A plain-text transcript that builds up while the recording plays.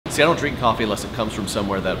See, I don't drink coffee unless it comes from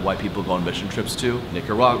somewhere that white people go on mission trips to.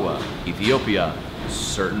 Nicaragua, Ethiopia,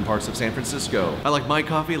 certain parts of San Francisco. I like my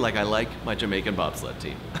coffee like I like my Jamaican bobsled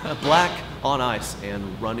team. Black, on ice,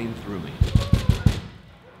 and running through me.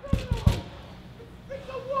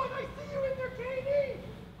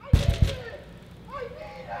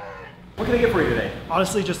 What can I get for you today?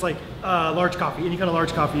 Honestly, just like large coffee, any kind of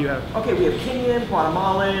large coffee you have. Okay, we have Kenyan,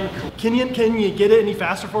 Guatemalan. Kenyan, can you get it any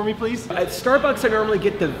faster for me, please? At Starbucks, I normally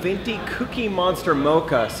get the Venti Cookie Monster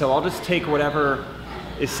Mocha, so I'll just take whatever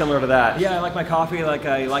is similar to that. Yeah, I like my coffee like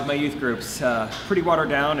I like my youth groups. Pretty watered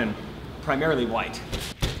down and primarily white.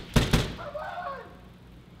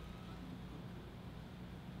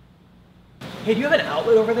 Hey, do you have an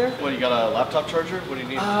outlet over there? What, you got a laptop charger? What do you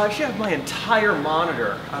need? I should have my entire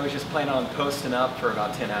monitor. I was just planning on posting up for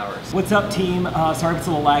about 10 hours. What's up, team? Sorry if it's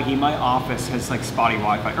a little laggy. My office has like spotty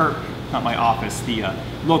Wi-Fi, or not my office, the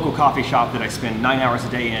local coffee shop that I spend 9 hours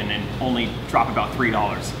a day in and only drop about $3.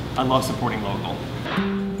 I love supporting local.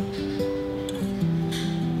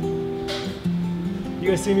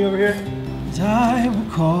 You guys see me over here? I will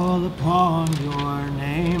call upon your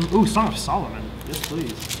name. Ooh, Song of Solomon. Yes,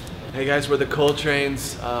 please. Hey guys, we're the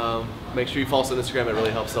Coltrane's. Make sure you follow us on Instagram, it really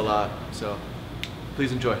helps a lot. So,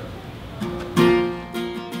 please enjoy.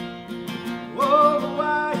 Whoa,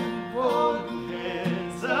 why won't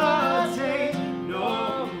hesitate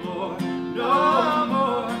no more, no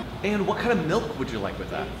more. And what kind of milk would you like with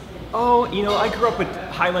that? Oh, you know, I grew up with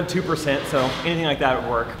Highland 2%, so anything like that would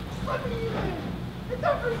work. It's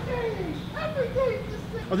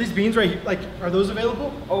Are these beans right here, like, are those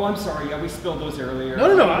available? Oh, I'm sorry. Yeah, we spilled those earlier. No,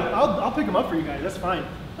 no, no. I'll pick them up for you guys. That's fine.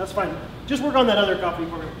 That's fine. Just work on that other coffee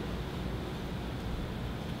for me.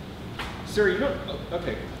 Sir, you don't. Oh,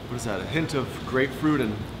 okay. What is that? A hint of grapefruit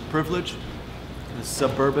and privilege? A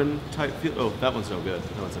suburban type feel? Oh, that one's no good.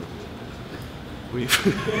 That one's in.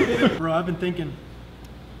 Bro, I've been thinking.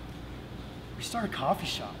 We start a coffee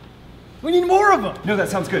shop. We need more of them. No, that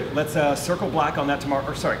sounds good. Let's circle back on that tomorrow.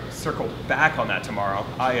 Or sorry, circle back on that tomorrow.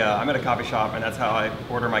 I'm at a coffee shop, and that's how I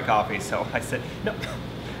order my coffee. So I said, no,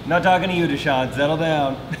 not talking to you, Deshaun. Settle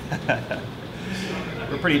down.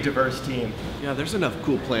 We're a pretty diverse team. Yeah, there's enough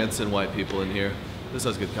cool plants and white people in here. This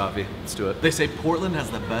has good coffee. Let's do it. They say Portland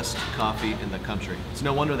has the best coffee in the country. It's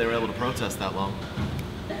no wonder they were able to protest that long.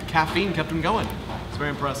 Caffeine kept them going. It's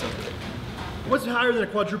very impressive. What's higher than a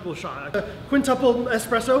quadruple shot? A quintuple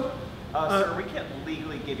espresso? Sir, we can't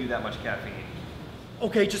legally give you that much caffeine.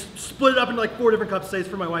 Okay, just split it up into like 4 different cups, say it's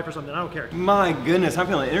for my wife or something, I don't care. My goodness, I'm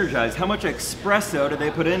feeling energized. How much espresso did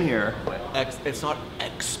they put in here? It's not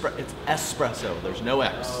it's espresso. There's no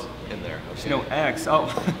X in there. There's no X.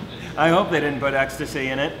 Oh, I hope they didn't put ecstasy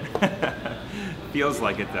in it. Feels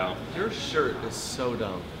like it though. Your shirt is so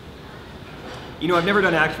dumb. You know, I've never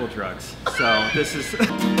done actual drugs, so this is...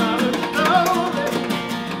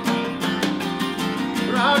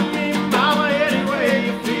 Rock me, mama, any way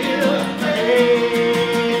you feel.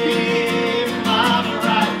 Hey, mama,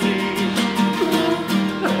 rock me.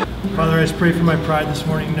 Father, I just pray for my pride this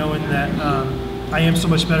morning, knowing that I am so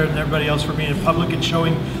much better than everybody else for being in public and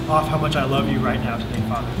showing off how much I love you right now today,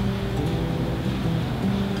 Father.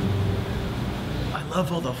 I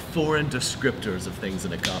love all the foreign descriptors of things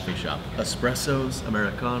in a coffee shop. Espressos,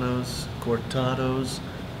 Americanos, Cortados,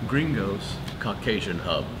 Gringos. Caucasian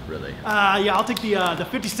hub, really. Yeah, I'll take the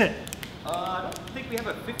 50 cent. I don't think we have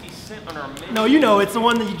a 50 cent on our menu. No, you know, it's the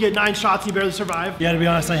one that you get 9 shots and you barely survive. Yeah, to be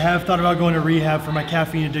honest, I have thought about going to rehab for my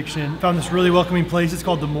caffeine addiction. Found this really welcoming place. It's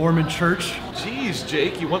called the Mormon Church. Jeez,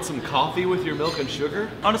 Jake, you want some coffee with your milk and sugar?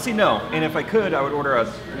 Honestly, no. And if I could, I would order a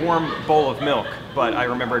warm bowl of milk. But I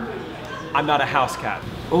remembered I'm not a house cat.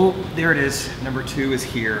 Oh, there it is. Number 2 is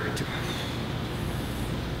here. Do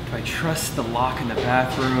I trust the lock in the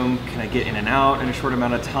bathroom? Can I get in and out in a short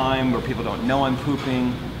amount of time where people don't know I'm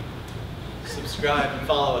pooping? Subscribe and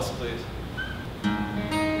follow us, please.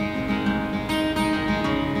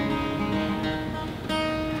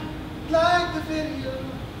 Like the video.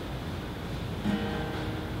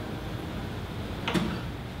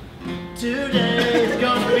 Today's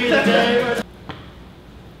gonna be the day.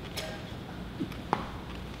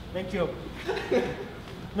 Thank you.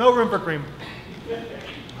 No room for cream.